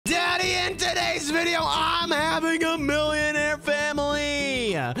In today's video, I'm having a millionaire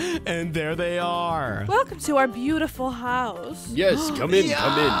family. And there they are. Welcome to our beautiful house. Yes, come in,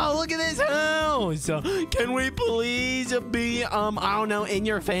 come in. Oh, look at this house. Can we please be, I don't know, in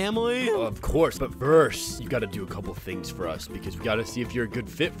your family? Of course, but first, you gotta do a couple things for us because we gotta see if you're a good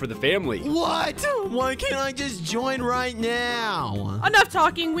fit for the family. What? Why can't I just join right now? Enough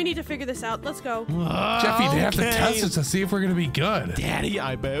talking. We need to figure this out. Let's go. Jeffy, they have to test us to see if we're gonna be good. Daddy,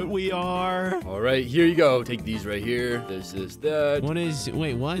 I bet we are. All right, here you go. Take these right here. This is that.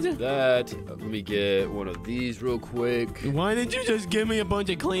 Wait, what? That. Let me get one of these real quick. Why did you just give me a bunch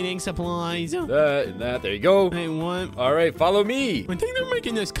of cleaning supplies? That and that. There you go. Hey, what? All right, follow me. I think they're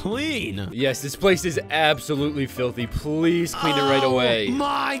making this clean. Yes, this place is absolutely filthy. Please clean it right away.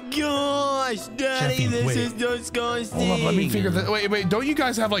 My gosh, Daddy, Jeffy, this wait. is disgusting. Hold on, let me figure that. Wait, don't you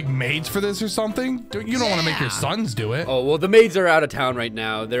guys have like maids for this or something? You don't want to make your sons do it. Oh, well, the maids are out of town right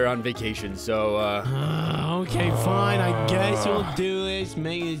now. They're on vacation, so, Okay, fine. I guess we'll do this.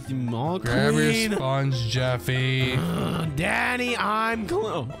 Make it all Grab your clean. sponge, Jeffy. Daddy, I'm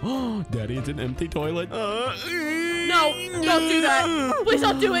close. Oh, Daddy, it's an empty toilet. No, don't do that. Please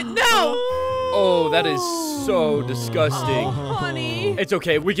don't do it. No. Oh, that is so disgusting. Oh, honey. It's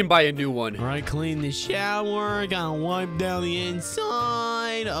okay. We can buy a new one. All right, clean the shower. Gotta wipe down the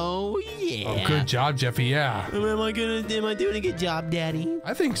inside. Oh, yeah. Oh, good job, Jeffy. Yeah. Am I doing a good job, Daddy?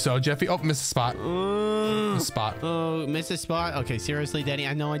 I think so, Jeffy. Oh, missed a spot. Missed a spot. Oh, missed a spot? Okay, seriously, Daddy,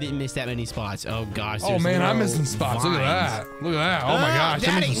 I know I didn't miss that many spots. Oh, gosh. Oh, there's man, I'm no missing spots. Look at vines. that. Look at that. Oh, my gosh. I'm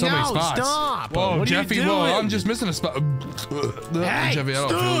Daddy, missing so many spots. Stop. Whoa, What Jeffy, are you whoa, doing? I'm just missing a spot. Hey, Jeffy, I don't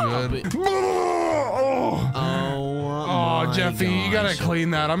stop. feel good. Oh, Jeffy, you gotta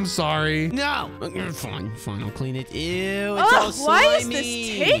clean that. I'm sorry. No. Fine, I'll clean it. Ew, it's Oh, all slimy. why is this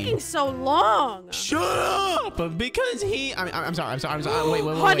taking so long? Shut up! Because I'm sorry.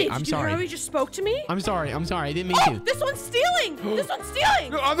 Wait. Honey, I'm did you hear how sorry. he just spoke to me? I'm sorry. I didn't mean Oh, to. this one's stealing. This one's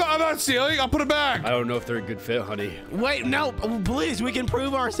stealing. No, I'm not stealing. I'll put it back. I don't know if they're a good fit, honey. Wait, no. Please, we can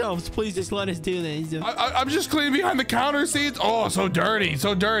prove ourselves. Please just let us do this. I'm just cleaning behind the counter seats. Oh, so dirty.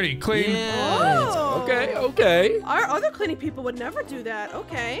 Clean. Yeah. Oh. Okay. Our other cleaning people would never do that.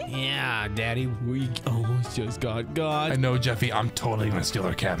 Okay. Yeah, Daddy, we almost just got got. I know, Jeffy. I'm totally gonna steal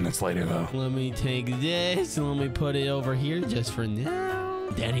our cabinets later, though. Let me take this and let me put it over here just for now.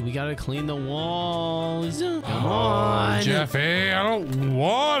 Daddy, we gotta clean the walls. Come on. Jeffy, I don't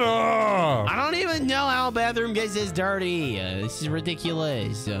wanna. I don't even know how a bathroom gets this dirty. This is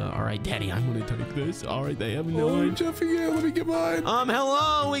ridiculous. All right, Daddy, I'm gonna take this. All right, they have no Oh, idea. Jeffy, yeah, let me get mine.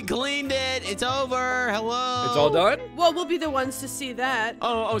 Hello, we cleaned it. It's over. Hello. It's all done? Well, we'll be the ones to see that.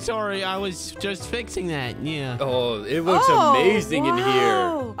 Oh, sorry. I was just fixing that. Yeah. Oh, it looks Oh, amazing in here.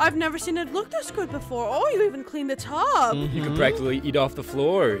 wow. I've never seen it look this good before. Oh, you even cleaned the tub. You can practically eat off the floors.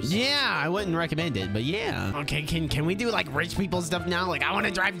 Yeah, I wouldn't recommend it, but yeah. Okay, can we do like rich people stuff now? Like I want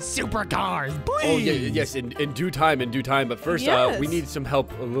to drive supercars, please. Oh, yeah, yes, in due time. But first, Yes. we need some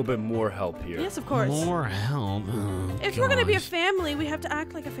help, a little bit more help here. Yes, of course. More help. Oh, If we're gonna be a gosh. family, we have to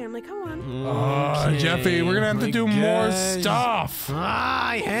act like a family. Come on. Okay, Jeffy, we're gonna have to I do more guess. stuff.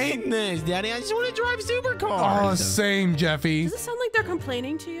 I hate this, Daddy. I just want to drive Oh, supercars. same, Jeffy. Does it sound like they're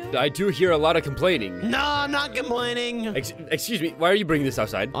complaining to you? I do hear a lot of complaining. No, I'm not complaining. Excuse me, why are you bringing this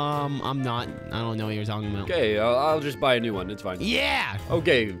outside? I'm not. I don't know what you're talking about. Okay, I'll just buy a new one. It's fine. Yeah.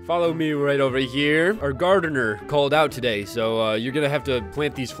 Okay, follow me right over here. Our gardener called out today, so you're gonna have to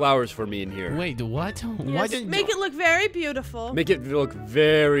plant these flowers for me in here. Wait, what? Why Yes, didn't make it look very beautiful. Make it look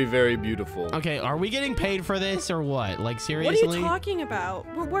very, very beautiful. Okay, are we getting paid for this or what? Like What seriously? are you talking about?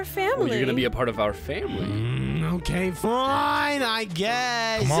 We're family. Well, you're gonna be a part of our family. Okay, fine. I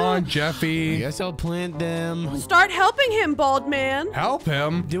guess. Come on, I Jeffy. guess I'll plant them. Start helping him, bald man. Help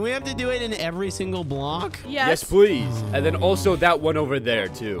him. Do we have to do it in every single block? Yes, please. And then also that one over there,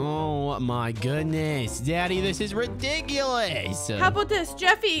 too. Oh my goodness, Daddy, this is ridiculous. How about this?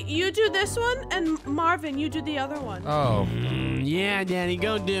 Jeffy, you do this one, and Marvin, you do the other one. Oh. Yeah, Daddy,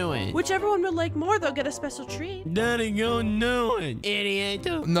 go do it. Whichever one would like more, they'll get a special treat. Daddy, go do it,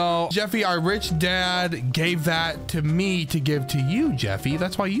 idiot. No, Jeffy, our rich dad gave that to me to give to you, Jeffy.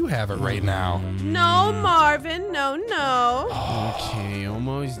 That's why you have it right now. No, Marvin, no. Okay,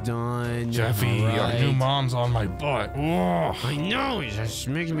 almost done. Jeffy, All our new right. mom's on my butt. Oh. I know, it just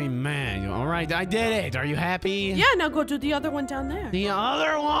makes me mad. All right, I did it. Are you happy? Yeah, now go do the other one down there. The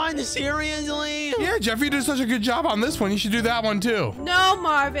other one? Seriously? Yeah, Jeffy did such a good job on this one. You should do that one too. No,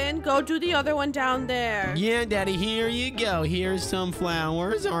 Marvin, go do the other one down there. Yeah, Daddy, here you go. Here's some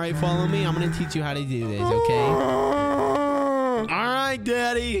flowers. All right, follow me. I'm going to teach you how to do this, okay? right,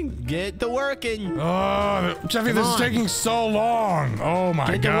 Daddy. Get to working. Oh, Jeffy, this is taking so long. Oh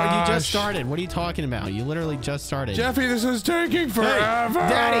my god. You just started. What are you talking about? You literally just started. Jeffy, this is taking forever. Hey,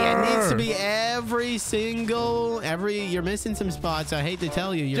 Daddy, it needs to be you're missing some spots. I hate to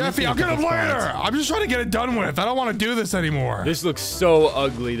tell you. Jeffy, I'll get them later. I'm just trying to get it done with. I don't want to do this anymore. This looks so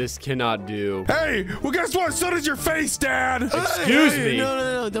ugly. This cannot do. Hey, well, guess what? So does your face, Dad. Excuse me.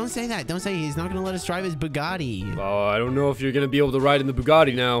 No. Don't say that. Don't say he's not going to let us drive his Bugatti. Oh, I don't know if you're going to be able to ride in the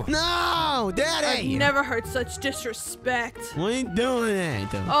Bugatti now. No, Daddy. I've never heard such disrespect. What are you doing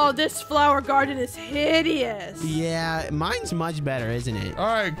that? Oh, this flower garden is hideous. Yeah, mine's much better, isn't it? All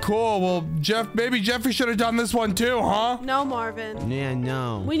right, cool. Well, maybe Jeffy should have done this one too, huh? No, Marvin. Yeah,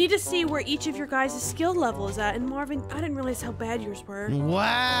 no. We need to see where each of your guys' skill level is at. And Marvin, I didn't realize how bad yours were.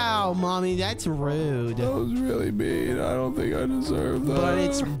 Wow, Mommy, that's rude. That was really mean. I don't think I deserve that. But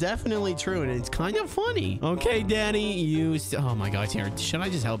it's definitely true, and it's kind of funny. Okay, Daddy, oh my gosh, here. Should I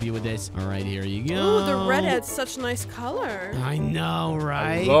just help you with this? All right, here you go. Ooh, the red adds such nice color. I know,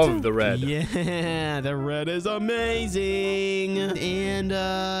 right? I love the red. Yeah, the red is amazing. And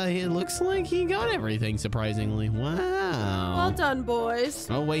it looks like he got everything, surprisingly. Wow. Well done, boys.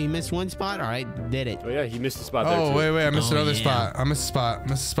 Oh, wait, he missed one spot? All right, did it. Oh, yeah, he missed a spot there, too. Oh, wait, I missed another yeah. spot. I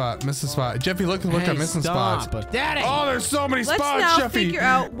missed a spot. Jeffy, look, I'm missing spots. Daddy! Oh, there's so many Let's spots, now Jeffy. figure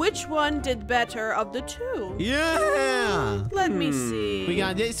out which one did better of the two. Yeah! Let me see. We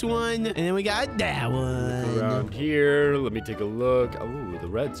got this one, and then we got that one. Around here, let me take a look. Oh, the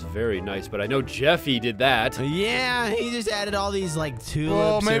red's very nice, but I know Jeffy did that. Yeah, he just added all these, like, tulips.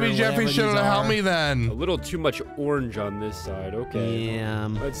 Well, maybe Jeffy should have helped me A then. little too much orange on this side. Okay. Yeah.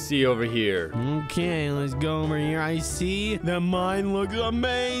 Let's see over here. Okay, let's go over here. I see that mine looks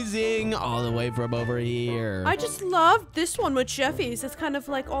amazing all the way from over here. I just love this one with Jeffy's. It's kind of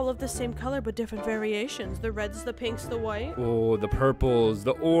like all of the same color, but different variations. The reds, the pinks, the white. Oh, the purples,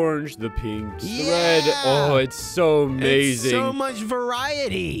 the orange, the pinks, the Yeah. red. Oh, it's so amazing. It's so much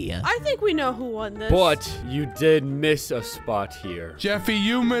variety. I think we know who won this. But you did miss a spot here. Jeffy,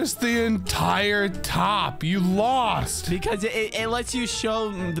 you missed the entire top. You lost. Because it lets you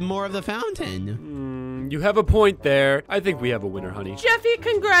show more of the fountain. You have a point there. I think we have a winner, honey. Jeffy,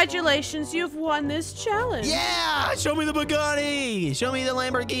 congratulations. You've won this challenge. Yeah! Show me the Bugatti! Show me the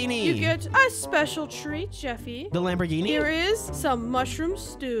Lamborghini! You get a special treat, Jeffy. the Lamborghini? Here is some mushroom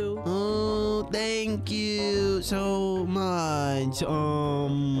stew. Oh, thank you so much.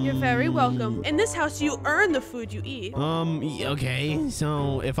 You're very welcome. In this house, you earn the food you eat. Okay.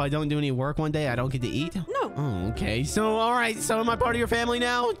 So if I don't do any work one day, I don't get to eat? No. Oh, okay. So, all right. So am I part of your family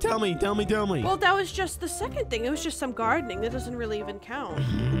now? Tell me. Well, that was just the second thing. It was just some gardening. That doesn't really even count.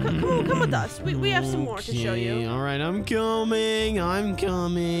 Come with us. We have some more to show you. All right, I'm coming.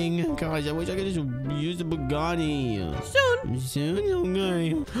 Gosh, I wish I could just use the Bugatti. Soon?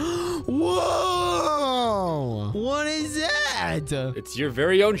 Okay. Whoa! What is that? It's your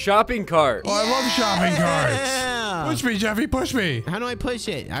very own shopping cart. Oh, I love shopping carts. Push me, Jeffy, push me. How do I push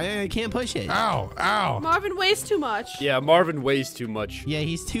it? I can't push it. Ow. Marvin weighs too much. Yeah, Marvin weighs too much. Yeah,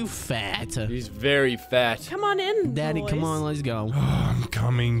 he's too fat. He's very fat. Come on in, Daddy, boys. come on, let's go. I'm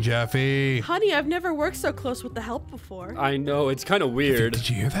coming, Jeffy. Honey, I've never worked so close with the help before. I know, it's kind of weird. Did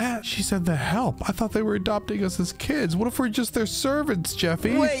you hear that? She said the help. I thought they were adopting us as kids. What if we're just their servants,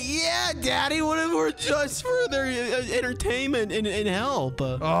 Jeffy? Wait, yeah, Daddy, what if we're just for their entertainment and help?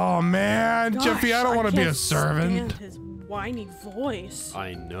 Oh, man. Gosh, Jeffy, I don't want to be a can't servant. stand his whiny voice.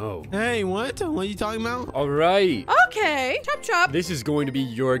 I know. Hey, what? What are you talking about? All right. Okay, chop. This is going to be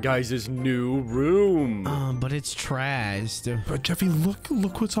your guys' new room. But it's trashed. But Jeffy, look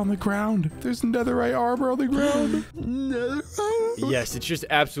what's on the ground. There's netherite armor on the ground. Yes, it's just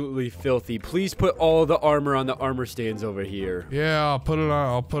absolutely filthy. Please put all the armor on the armor stands over here. Yeah, I'll put it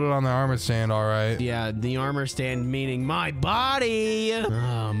on the armor stand, all right. Yeah, the armor stand meaning my body.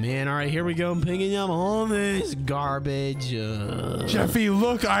 Oh, man. All right, here we go. I'm picking up all this garbage. Jeffy,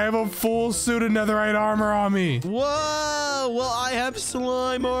 look, I have a full suit of netherite armor on me. Whoa! Well, I have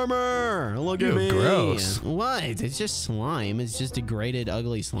slime armor. Look at me. Gross. What? It's just slime. It's just degraded,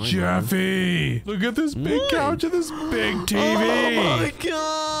 ugly slime. Jeffy, look at this big couch and this big TV. Oh my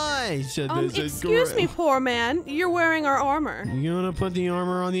gosh! This is Excuse me, great. poor man. You're wearing our armor. You gonna put the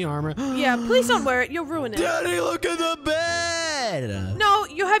armor on the armor? Yeah, please don't wear it. You'll ruin it. Daddy, look at the bed. No,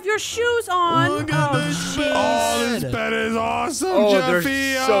 you have your shoes on. Look at this bed. Oh, this bed is awesome, Oh, Jeffy.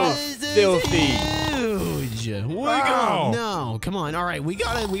 they're so This is filthy. huge. Wow. No, come on. All right, we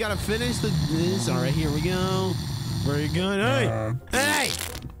gotta finish this. All right, here we go. Very good. Hey.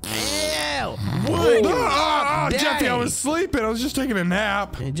 Ew! What? Jeffy, I was was sleeping. I was just taking a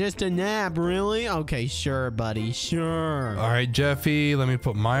nap. Just a nap, really? Okay, sure, buddy. Sure. All right, Jeffy, let me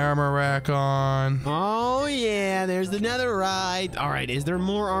put my armor rack on. Oh, yeah, there's the netherite. All right, is there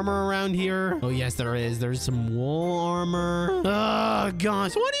more armor around here? Oh, yes, there is. There's some wool armor. Oh,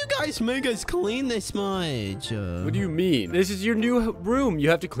 gosh. Why do you guys make us clean this much? What do you mean? This is your new room. You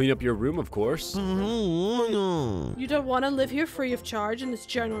have to clean up your room, of course. No. You don't want to live here free of charge in this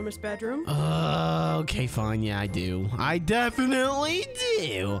ginormous bedroom? Okay, fine. Yeah, I do. I definitely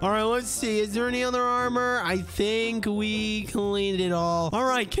do. All right, let's see. Is there any other armor? I think we cleaned it all. All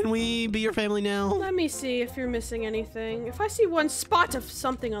right, can we be your family now? Let me see if you're missing anything. If I see one spot of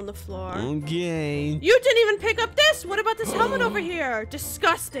something on the floor. Okay. You didn't even pick up this. What about this helmet over here?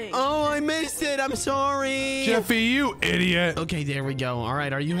 Disgusting. Oh, I missed it. I'm sorry. Jeffy, you idiot. Okay, there we go. All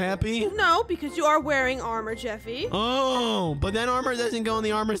right, are you happy? No, because you are wearing armor, Jeffy. Oh, but that armor doesn't go in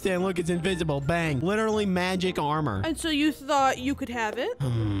the armor stand. Look, it's invisible. Bang. Literally magic armor. And so you thought you could have it?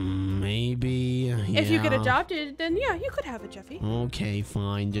 Maybe. If you get yeah. adopted, then yeah, you could have it, Jeffy. Okay,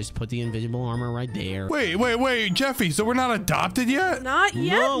 fine. Just put the invisible armor right there. Wait, Jeffy, so we're not adopted yet? Not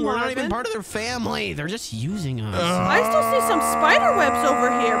yet, No, we're not Marvin. even part of their family. They're just using us. I still see some spider webs over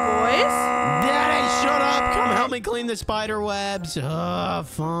here, boys. Daddy, shut up. Come help me clean the spider webs.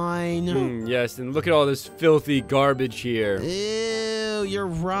 Fine. Yes, and look at all this filthy garbage here. Ew, you're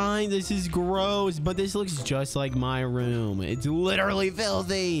right. This is gross, but this looks just like my room. It's literally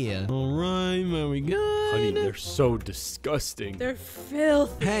filthy. All right, very good. Honey, they're so disgusting. They're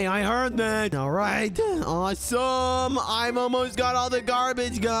filthy. Hey, I heard that. All right, awesome. I've almost got all the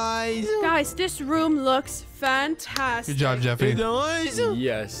garbage, guys. Guys, this room looks fantastic. Good job, Jeffy. It does?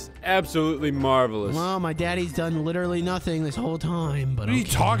 Yes, absolutely marvelous. Well, my daddy's done literally nothing this whole time, but What are you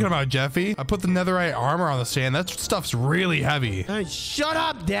talking about, Jeffy? I put the netherite armor on the stand. That stuff's really heavy. Hey, shut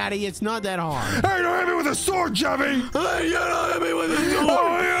up, Daddy. It's not that hard. Hey, don't hit me with a sword, Jeffy! Hey, you don't hit me with a sword.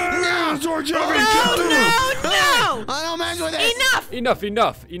 Oh, yeah, the sword, Jeffy! No! I don't mess with it.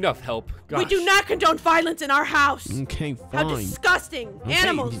 Enough, help. Gosh. We do not condone violence in our house. Okay, How fine. disgusting. Okay,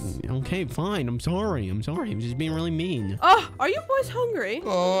 Animals. Okay, fine. I'm sorry. I'm just being really mean. Oh, are you boys hungry?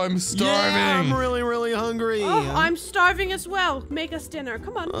 Oh, I'm starving. Yeah, I'm really, really hungry. Oh, I'm starving as well. Make us dinner.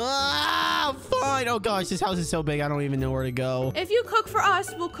 Come on. Ah, fine. Oh, gosh, this house is so big, I don't even know where to go. If you cook for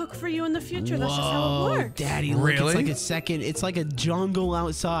us, we'll cook for you in the future. That's just how it works. Daddy, look, Really? it's like a jungle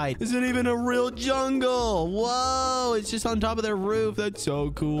outside. Is it even a real jungle? Whoa, it's just on top of their roof. That's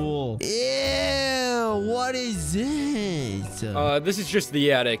so cool. Ew, what is this? This is just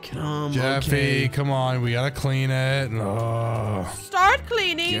the attic. Jeffy, okay. come on. We gotta clean it. Oh. Start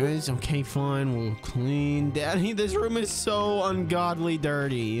cleaning. Guys, okay, fine. We'll clean. Daddy, this room is so ungodly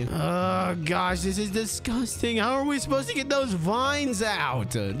dirty. Oh, gosh, this is disgusting. How are we supposed to get those vines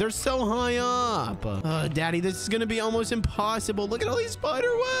out? They're so high up. Daddy, this is going to be almost impossible. Look at all these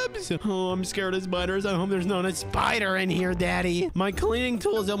spider webs. Oh, I'm scared of spiders. I hope there's not a spider in here, Daddy. My cleaning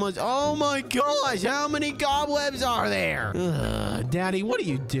tool is almost... Oh, my gosh. How many cobwebs are there? Daddy, what are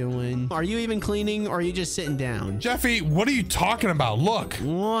you doing? Are you even cleaning or are you just sitting down? Jeffy, what are you talking about? Look.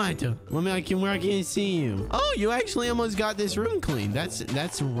 What? Let me. I can't see you. Oh, you actually almost got this room clean.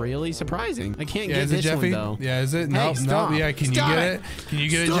 That's really surprising. I can't Yeah, get is it this Jeffy? one though. Yeah, is it? Hey, No, stop. no. Yeah, can Stop you get it. it? Can you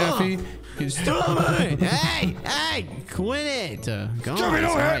get Stop. it, Jeffy? Stop it! Hey, quit it! Gosh, Jeffy, don't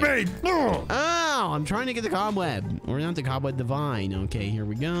all right. hit me! Ugh. Oh, I'm trying to get the cobweb. Or not the cobweb, the vine. Okay, here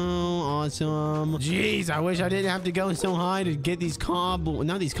we go. Awesome. Jeez, I wish I didn't have to go so high to get these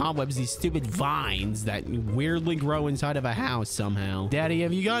not these cobwebs, these stupid vines that weirdly grow inside of a house somehow. Daddy,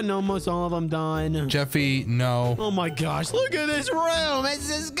 have you gotten almost all of them done? Jeffy, no. Oh my gosh, look at this room. It's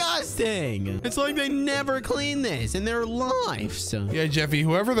disgusting. It's like they never cleaned this in their lives. Yeah, Jeffy,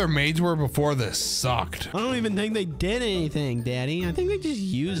 whoever their maids were before this sucked. I don't even think they did anything, Daddy. I think they just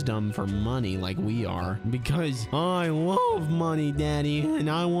used them for money like we are. Because I love money, Daddy, and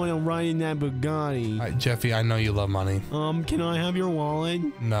I want to ride in that Bugatti. All right, Jeffy, I know you love money. Can I have your wallet?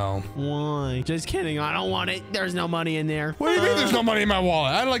 No. Why? Just kidding. I don't want it. There's no money in there. What do you mean there's no money in my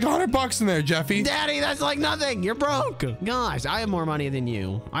wallet? I had like $100 in there, Jeffy. Daddy, that's like nothing. You're broke. Gosh, I have more money than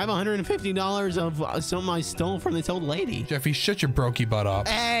you. I have $150 of something I stole from this old lady. Jeffy, shut your brokey butt up.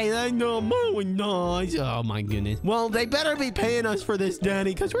 Hey, that's no more nice. Oh my goodness. Well, they better be paying us for this,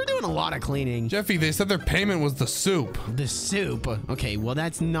 Daddy, because we're doing a lot of cleaning. Jeffy, they said their payment was the soup. The soup. Okay, well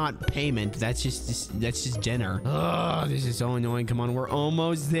that's not payment. That's just dinner. Oh, this is so annoying. Come on, we're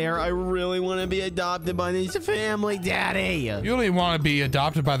almost there. I really want to be adopted by this family, Daddy. You only want to be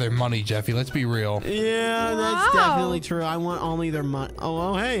adopted by their money, Jeffy. Let's be real. Yeah, that's Wow. definitely true. I want only their money.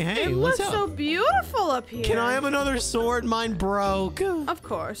 Oh, hey, It what's looks up? so beautiful up here. Can I have another sword? Mine broke. Of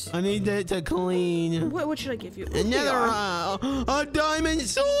course. I need need to clean. What should I give you? Another a diamond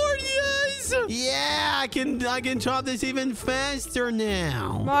sword. Yes. Yeah, I can chop this even faster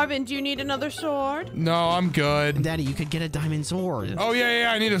now. Marvin, do you need another sword? No, I'm good. Daddy, you could get a diamond sword. Oh,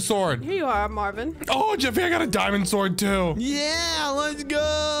 yeah, I need a sword. Here you are, Marvin. Oh, Jeffy, I got a diamond sword, too. Yeah, let's go.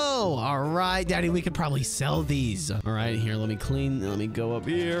 All right, Daddy, we could probably sell these. All right, here, let me clean. Let me go up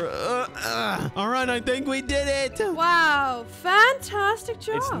here. All right, I think we did it. Wow, fantastic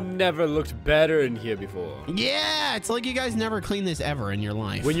job. It's never looked better in here before. Yeah, it's like you guys never cleaned this ever in your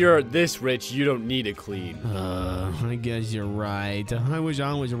life. When you're this rich, you don't need it clean. I guess you're right. I wish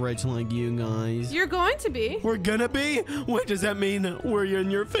I was rich like you guys. You're going to be. We're gonna be? Wait, does that mean we're in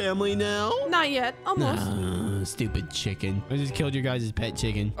your family now? Not yet. Almost. Stupid chicken. I just killed your guys' pet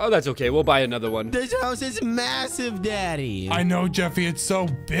chicken. Oh, that's okay. We'll buy another one. This house is massive, Daddy. I know, Jeffy. It's so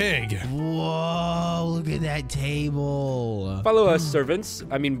big. Whoa, look at that table. Follow us, servants.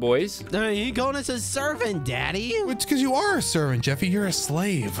 I mean, boys. You calling us a servant, Daddy? It's because you are a servant, Jeffy. You're a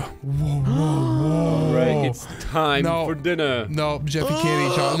slave. Whoa. All right, it's time No. for dinner. No, Jeffy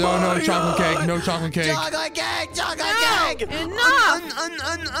can't eat chocolate. No, chocolate cake. No chocolate cake. Chocolate cake! Chocolate cake!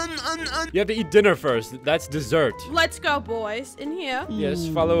 Enough! You have to eat dinner first. That's dessert. Let's go, boys. In here. Yes,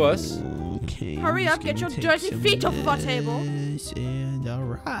 follow us. Okay. Hurry up, get your dirty feet off of our table. And all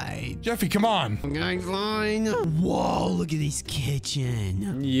right. Jeffy, come on. Okay, fine. Whoa, look at this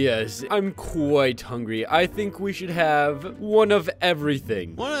kitchen. Yes, I'm quite hungry. I think we should have one of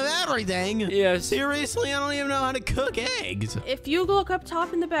everything. One of everything? Yes. Seriously, I don't even know how to cook eggs. If you look up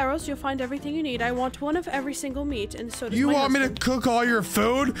top in the barrels, you'll find everything you need. I want one of every single meat, and so does You my want me husband. to cook all your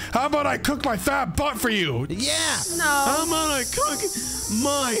food? How about I cook my fat butt for you? Yeah. No. How about I cook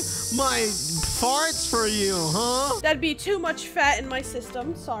my farts for you, huh? That'd be too much fat in my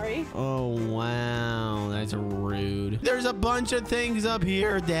system. Sorry. Oh, wow. That's rude. There's a bunch of things up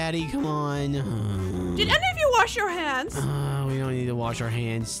here, Daddy. Come on. Did any of you wash your hands? We don't need to wash our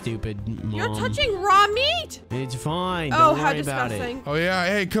hands, stupid Mom. You're touching raw meat. It's fine. Oh, Don't how worry about disgusting. it. Oh, yeah.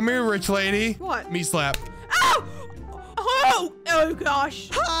 Hey, come here, rich lady. What? Meat slap. Ow! Oh gosh.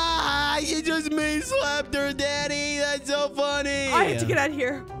 Ah, you just me slapped her, Daddy. That's so funny. I have to get out of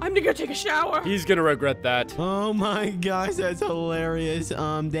here. I'm gonna go take a shower. He's gonna regret that. Oh my gosh, that's hilarious.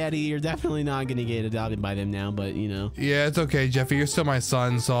 Daddy, you're definitely not gonna get adopted by them now, but you know. Yeah, it's okay, Jeffy. You're still my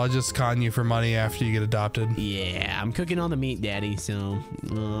son, so I'll just con you for money after you get adopted. Yeah, I'm cooking all the meat, Daddy. So,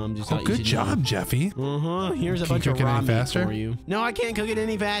 just. Oh, good job, Jeffy. Here's a Can bunch you of cook it raw any meat faster? for you. No, I can't cook it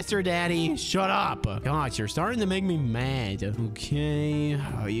any faster, Daddy. Shut up. Gosh, you're starting to make me mad. Okay.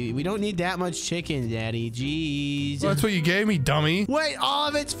 We don't need that much chicken, Daddy. Jeez. Well, that's what you gave me, dummy. Wait, all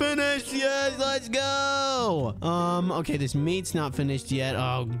of it's finished. Yes, let's go. Okay, this meat's not finished yet.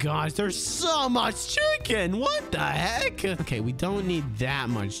 Oh gosh, there's so much chicken. What the heck? Okay, we don't need that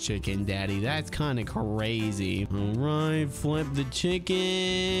much chicken, Daddy. That's kind of crazy. All right, flip the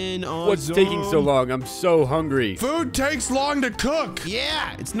chicken. Awesome. What's taking so long? I'm so hungry. Food takes long to cook.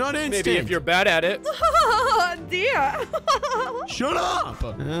 Yeah, it's not instant. Maybe if you're bad at it. Oh dear. Shut up.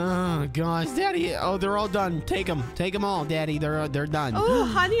 Oh gosh, Daddy. Oh, they're all done. Take them. Take them all, Daddy. They're done. Oh,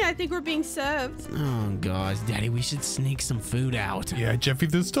 honey, I think we're being served. Oh gosh, Daddy, we should sneak some food out. Yeah, Jeffy,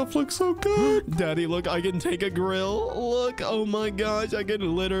 this stuff looks so good. Daddy, look, I can take a grill. Look, oh my gosh, I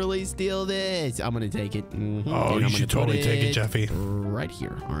can literally steal this. I'm gonna take it. Oh, And you I'm should gonna put totally take it, Jeffy. Right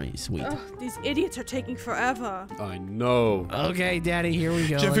here. All right, sweet. Ugh, these idiots are taking forever. I know. Okay, Daddy, here we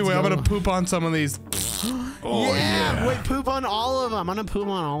go. Jeffy, Let's wait, I'm go. gonna poop on some of these. Oh, yeah, wait, poop on all of them. I'm gonna poop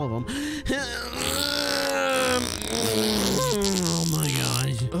on all of them. Oh my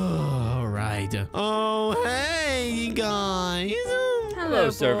gosh. Oh, all right. Oh, hey, guys. Hello,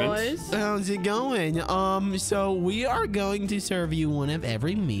 servants. boys. How's it going? So we are going to serve you one of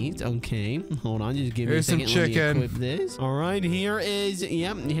every meat. Okay, hold on, just give me a Here's some second. Let me chicken. equip this. All right, here is,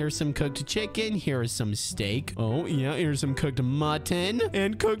 here's some cooked chicken. Here is some steak. Oh, yeah, here's some cooked mutton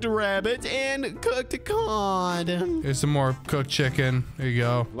and cooked rabbit and cooked cod. Here's some more cooked chicken. There you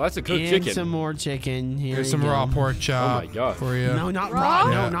go. Lots of cooked And chicken. some more chicken. Here Here's you some go. raw pork chop Oh my God. for you. No, not Raw? raw.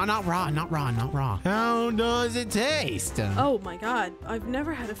 Yeah. No, not raw. Not raw. Not raw. How does it taste? Oh my god, I've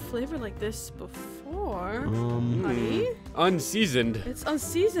never had a flavor like this before. Honey, Unseasoned. it's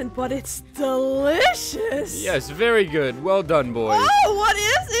unseasoned, but it's delicious. Yes, very good. Well done, boys. Oh, what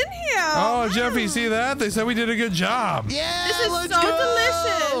is in here? Oh, Jeffy, see that? They said we did a good job. Yeah, This is let's so go.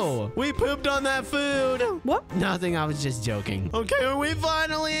 delicious. We pooped on that food. What? Nothing, I was just joking. Okay, are we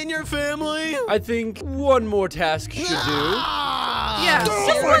finally in your family? I think one more task should do. Ah, Yeah.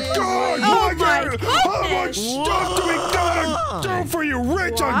 Oh my God! Oh my How much goodness. stuff do we got? do for you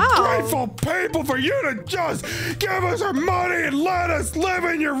rich, ungrateful people for you to just give us our money and let us live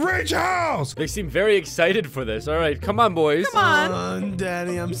in your rich house. They seem very excited for this. All right, come on, boys. Come on.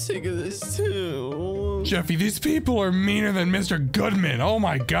 Daddy, I'm sick of this too. Jeffy, these people are meaner than Mr. Goodman. Oh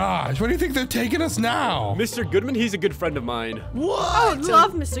my gosh. Where do you think they're taking us now? Mr. Goodman, he's a good friend of mine. What? Oh,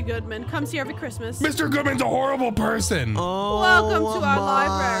 love Mr. Goodman. Comes here every Christmas. Mr. Goodman's a horrible person. Oh, Welcome to our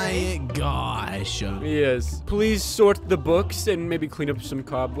library. My gosh. Yes. Please sort the books and maybe clean up some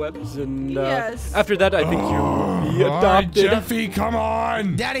cobwebs. And Yes. after that, I think you'll be All right, adopted. Jeffy, come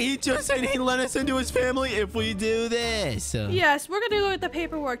on. Daddy, he just said he'd let us into his family if we do this. Yes, we're gonna go get the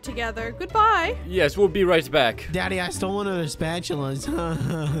paperwork together. Goodbye. Yes, we'll be right back. Daddy, I stole one of their spatulas.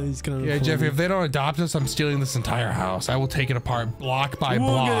 He's gonna Yeah, Jeffy, if they don't adopt us, I'm stealing this entire house. I will take it apart block by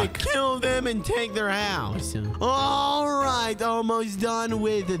block. We're gonna kill them and take their house. All right, almost done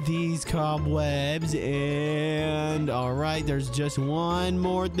with these cobwebs. And all right, there's just one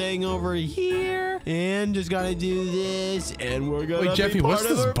more thing over here. And just gotta do this. And we're gonna Wait, Jeffy, be part what's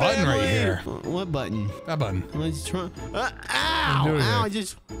of this our button right family. here? What button? That button. Let's try. Ow! What are you doing Ow! there? I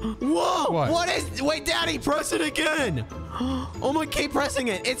just. Whoa! What? What is? Wait, Daddy, press it again. Oh my! Keep pressing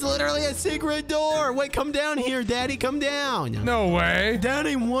it. It's literally a secret door. Wait, come down here, Daddy. Come down. No way.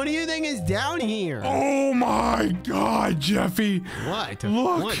 Daddy, what do you think is down here? Oh my God, Jeffy. What?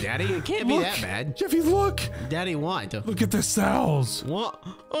 Look. What, Daddy? It can't be Look. that bad. Jeffy, look. Daddy, what? Look at the cells. What?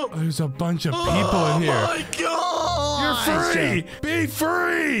 Oh. There's a bunch of people in here. Oh my God! You're free. Be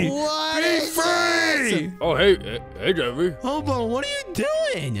free. What Be is free. this? Oh, hey, Jeffy. Hobo, what are you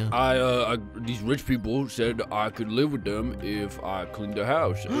doing? These rich people said I could live with them if I cleaned their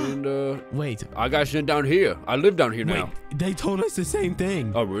house, and Wait. I got sent down here. I live down here Wait. now. They told us the same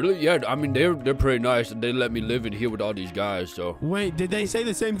thing. Oh, really? Yeah. I mean, they're pretty nice, and they let me live in here with all these guys. So. Wait, did they say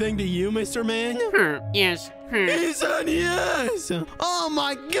the same thing to you, Mr. Man? Yes. He said yes! Oh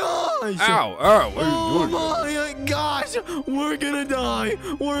my gosh! Ow! What Oh are you doing? my gosh! We're gonna die!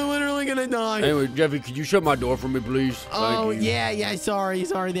 We're literally gonna die! Anyway, Jeffy, could you shut my door for me, please? Oh, Thank you. yeah, sorry,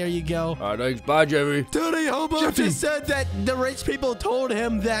 there you go. All right, thanks. Bye, Jeffy. Daddy Hobo Jeffy. just said that the rich people told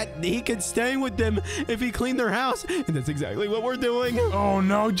him that he could stay with them if he cleaned their house, and that's exactly what we're doing. Oh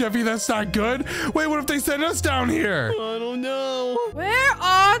no, Jeffy, that's not good. Wait, what if they send us down here? I don't know. Where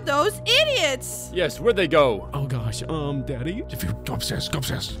are those idiots? Yes, where'd they go? Oh gosh, Daddy? Jeffy, go upstairs, go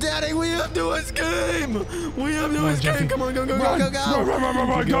upstairs. Daddy, we have to escape! We have to on, escape! Jeffy. Come on, go, Run, go!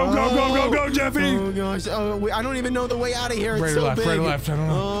 run, go, Jeffy. Oh gosh, I don't even know the way out of here. It's Right or so left, big. right or left, I don't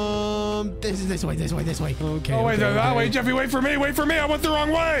know. This way. Okay. Oh, wait, okay, that okay. way, Jeffy, wait for me, I went the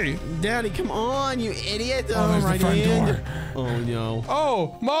wrong way. Daddy, come on, you idiot! Oh, there's the right front hand. door. Oh no.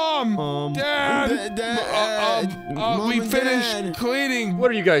 Oh, Mom, Dad, Mom we and finished Dad. cleaning. What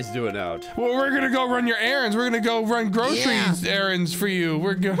are you guys doing out? Well, we're gonna go run your errands. We're gonna go run groceries errands for you.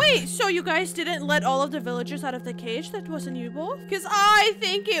 We're gonna. Wait, so you guys didn't let all of the villagers out of the cage? That wasn't you both? Because I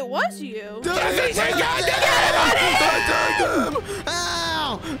think it was you. Daddy, Jeffy, attack him!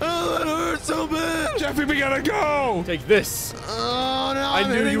 Ow! Oh, that hurts so bad! Jeffy, we gotta go. Take this. Oh no! I I'm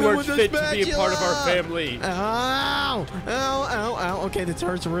knew hitting you them weren't with the fit to be a part of our spatula. family. Ow! Ow! Okay, this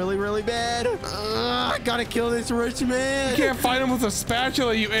hurts really bad. I gotta kill this rich man. You can't fight him with a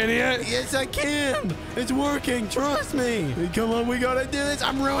spatula, you idiot. Yes, I can. It's working. Trust me. Come on, we gotta do this.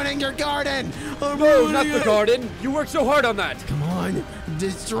 I'm ruining your garden. I'm No, ruining not the it. garden. You worked so hard on that. Come on,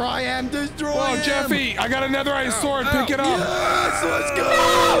 destroy him. Destroy Oh, him. Jeffy, I got a netherite sword. Pick it up. Yes, let's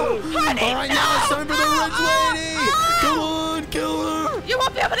go. All right, now it's time for the rich lady. Come on, kill her. You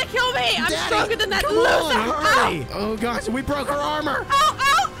won't be able to kill me. I'm Daddy, stronger than that come loser. on, hurry. Oh gosh, we broke her armor.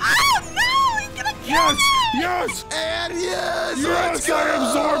 No, he's gonna kill Yes, me. yes, And yes, let's yes, go. I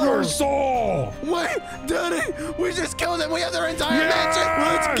absorb her soul. Wait, Daddy, we just killed him. We have their entire Yes!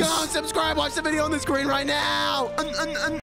 mansion. Let's go. Subscribe. Watch the video on the screen right now.